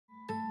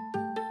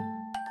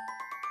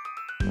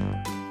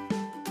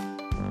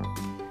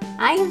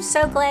I am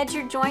so glad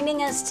you're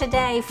joining us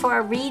today for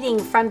a reading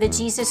from the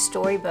Jesus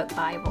Storybook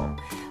Bible.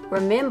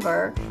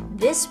 Remember,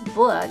 this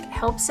book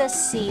helps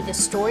us see the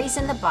stories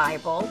in the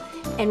Bible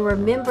and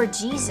remember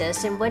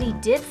Jesus and what He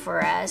did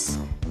for us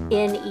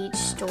in each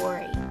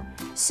story.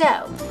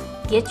 So,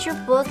 get your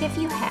book if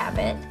you have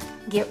it,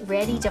 get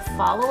ready to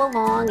follow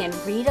along and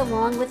read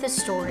along with the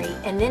story,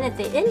 and then at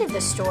the end of the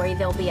story,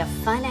 there'll be a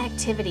fun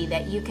activity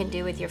that you can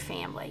do with your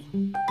family.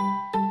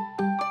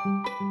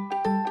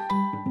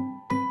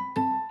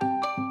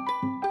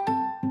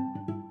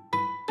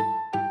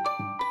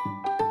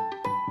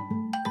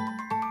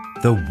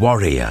 The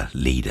warrior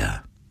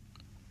leader.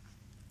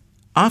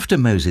 After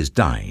Moses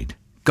died,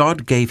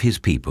 God gave his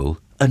people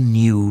a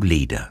new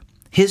leader.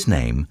 His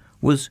name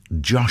was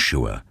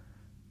Joshua,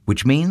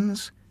 which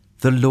means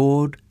the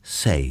Lord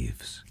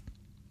saves.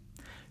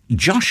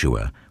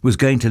 Joshua was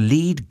going to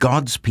lead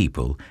God's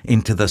people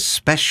into the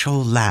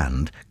special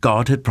land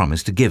God had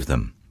promised to give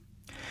them.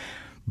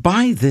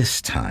 By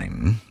this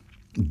time,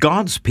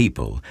 God's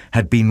people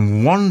had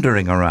been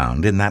wandering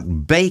around in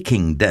that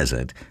baking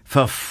desert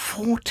for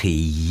 40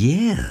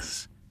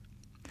 years.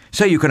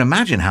 So you can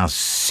imagine how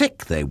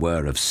sick they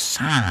were of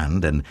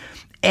sand and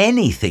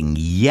anything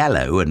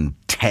yellow and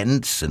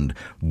tense and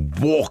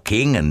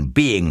walking and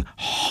being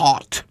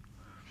hot.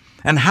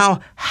 And how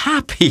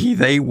happy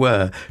they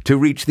were to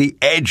reach the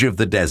edge of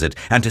the desert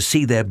and to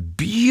see their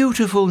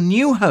beautiful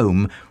new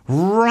home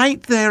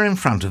right there in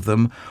front of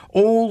them,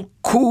 all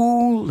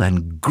cool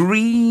and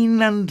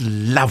green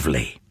and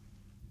lovely.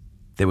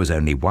 There was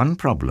only one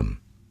problem: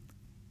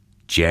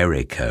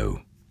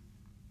 Jericho.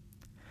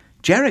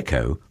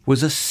 Jericho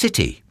was a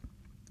city,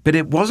 but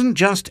it wasn't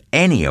just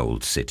any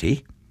old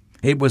city.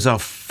 It was a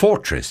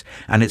fortress,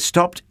 and it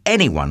stopped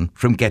anyone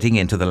from getting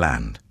into the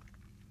land.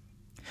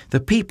 The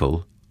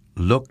people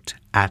looked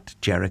at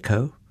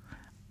Jericho,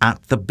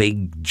 at the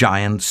big,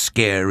 giant,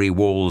 scary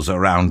walls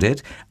around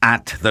it,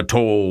 at the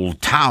tall,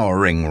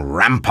 towering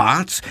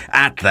ramparts,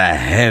 at the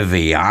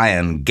heavy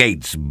iron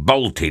gates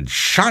bolted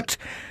shut,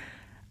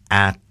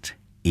 at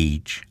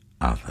each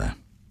other.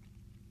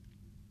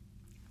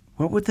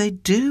 What would they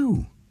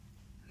do?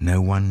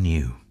 No one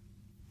knew.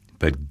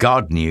 But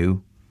God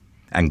knew,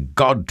 and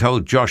God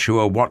told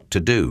Joshua what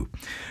to do.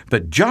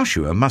 But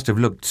Joshua must have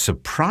looked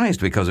surprised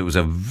because it was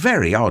a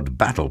very odd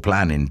battle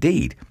plan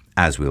indeed,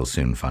 as we'll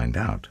soon find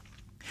out.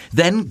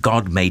 Then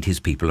God made his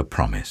people a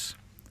promise.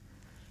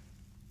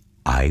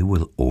 I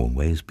will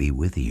always be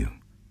with you,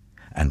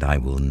 and I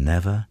will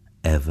never,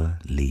 ever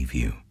leave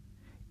you.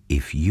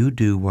 If you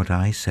do what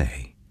I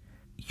say,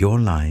 your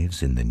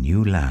lives in the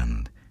new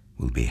land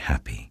will be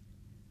happy,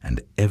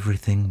 and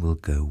everything will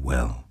go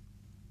well.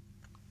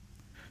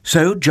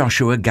 So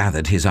Joshua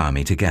gathered his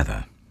army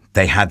together.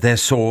 They had their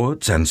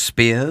swords and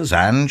spears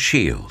and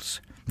shields.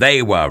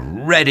 They were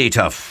ready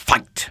to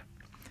fight.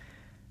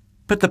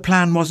 But the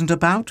plan wasn't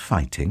about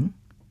fighting.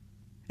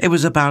 It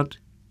was about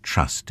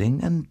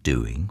trusting and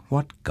doing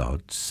what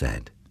God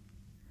said.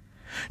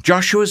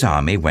 Joshua's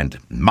army went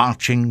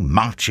marching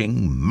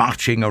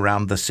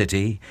around the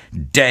city,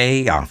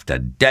 day after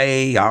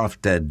day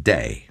after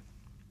day.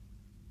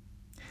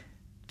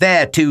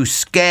 They're too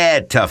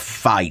scared to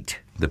fight,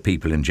 the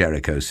people in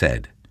Jericho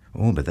said.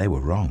 Oh, but they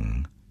were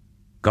wrong.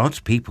 God's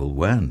people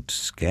weren't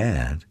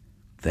scared.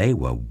 They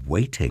were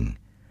waiting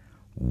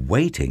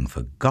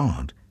for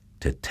God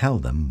to tell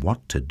them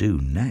what to do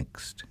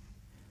next.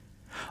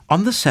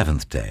 On the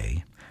seventh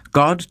day,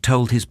 God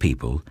told his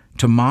people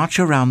to march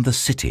around the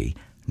city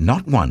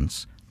not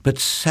once, but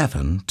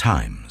 7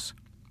 times.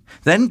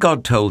 Then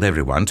God told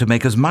everyone to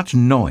make as much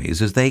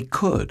noise as they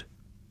could.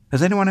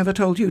 Has anyone ever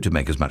told you to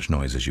make as much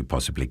noise as you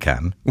possibly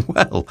can?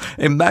 Well,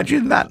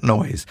 imagine that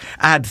noise.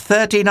 Add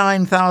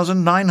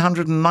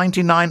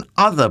 39,999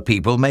 other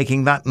people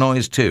making that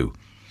noise too.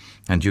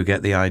 And you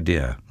get the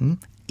idea.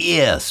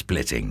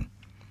 Ear-splitting.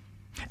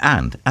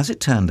 And, as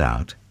it turned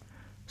out,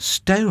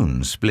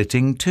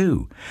 stone-splitting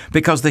too,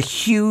 because the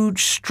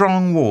huge,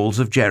 strong walls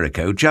of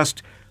Jericho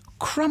just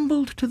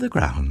crumbled to the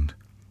ground,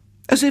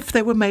 as if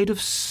they were made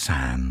of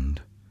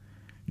sand.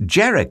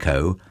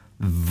 Jericho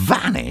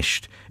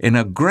vanished in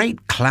a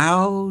great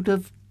cloud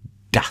of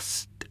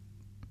dust.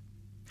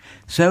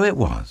 So it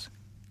was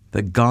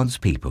that God's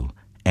people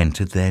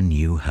entered their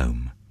new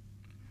home,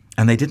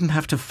 and they didn't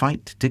have to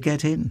fight to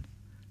get in.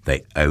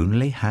 They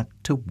only had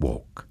to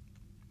walk.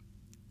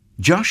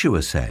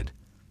 Joshua said,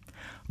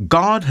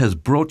 God has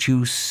brought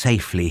you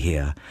safely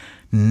here.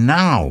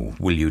 Now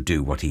will you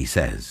do what he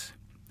says?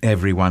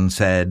 Everyone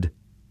said,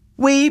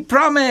 we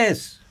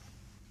promise.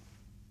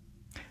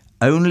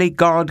 Only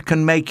God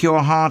can make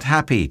your heart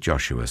happy,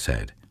 Joshua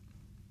said.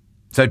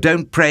 So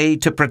don't pray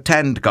to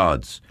pretend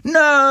gods.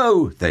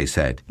 No, they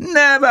said,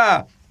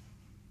 never.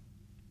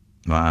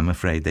 Well, I'm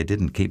afraid they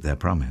didn't keep their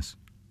promise.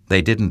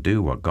 They didn't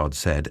do what God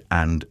said,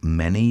 and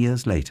many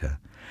years later,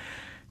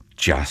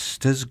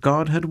 just as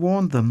God had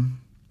warned them,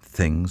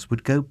 things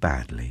would go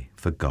badly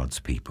for God's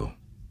people.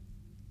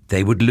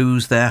 They would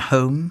lose their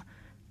home,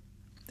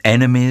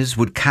 enemies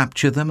would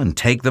capture them and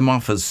take them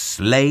off as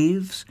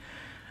slaves,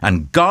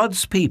 and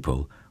God's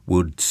people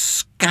would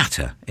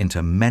scatter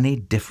into many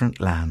different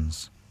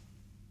lands.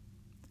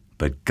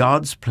 But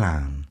God's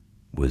plan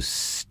was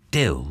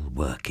still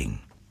working.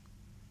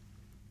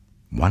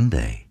 One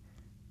day,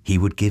 he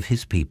would give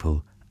his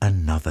people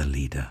another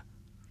leader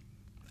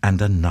and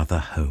another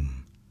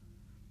home.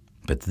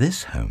 But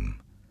this home,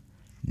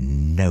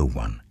 no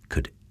one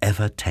could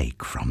ever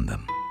take from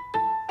them.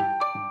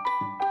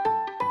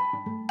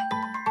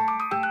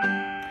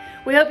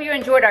 We hope you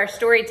enjoyed our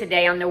story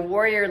today on the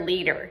warrior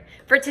leader.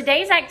 For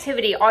today's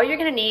activity, all you're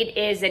going to need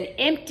is an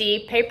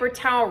empty paper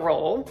towel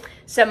roll,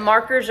 some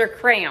markers or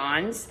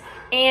crayons,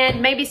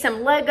 and maybe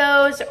some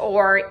Legos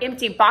or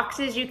empty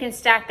boxes you can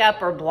stack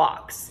up or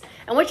blocks.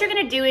 And what you're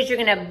going to do is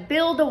you're going to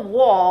build a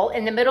wall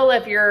in the middle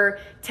of your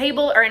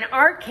table, or in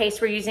our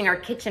case, we're using our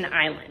kitchen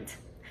island.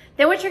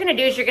 Then what you're going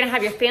to do is you're going to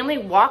have your family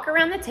walk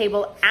around the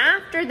table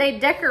after they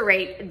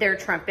decorate their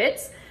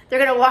trumpets. They're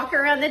going to walk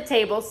around the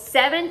table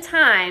 7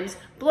 times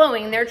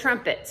blowing their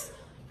trumpets.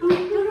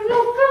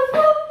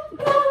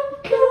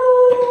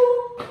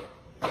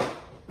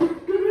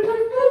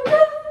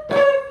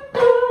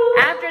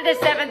 After the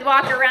 7th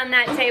walk around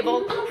that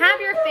table, have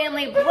your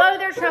family blow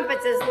their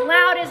trumpets as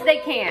loud as they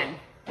can.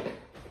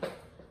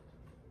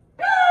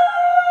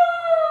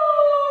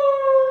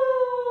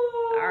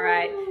 All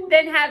right,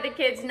 then have the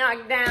kids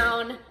knock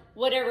down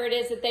whatever it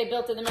is that they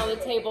built in the middle of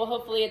the table.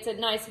 Hopefully it's a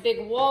nice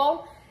big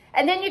wall.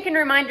 And then you can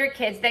remind your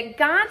kids that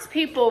God's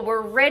people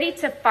were ready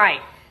to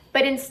fight,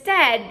 but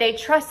instead they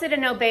trusted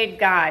and obeyed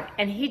God,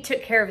 and he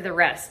took care of the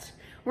rest.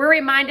 We're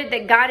reminded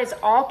that God is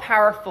all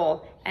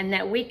powerful and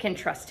that we can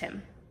trust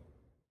him.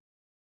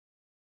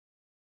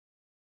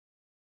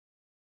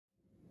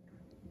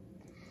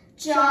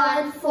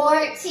 John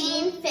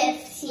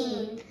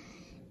 14:15.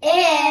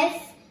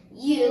 If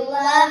you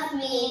love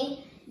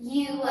me,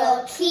 you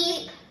will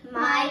keep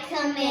my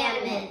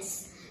commandments.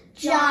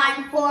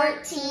 John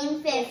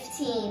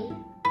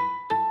 14:15.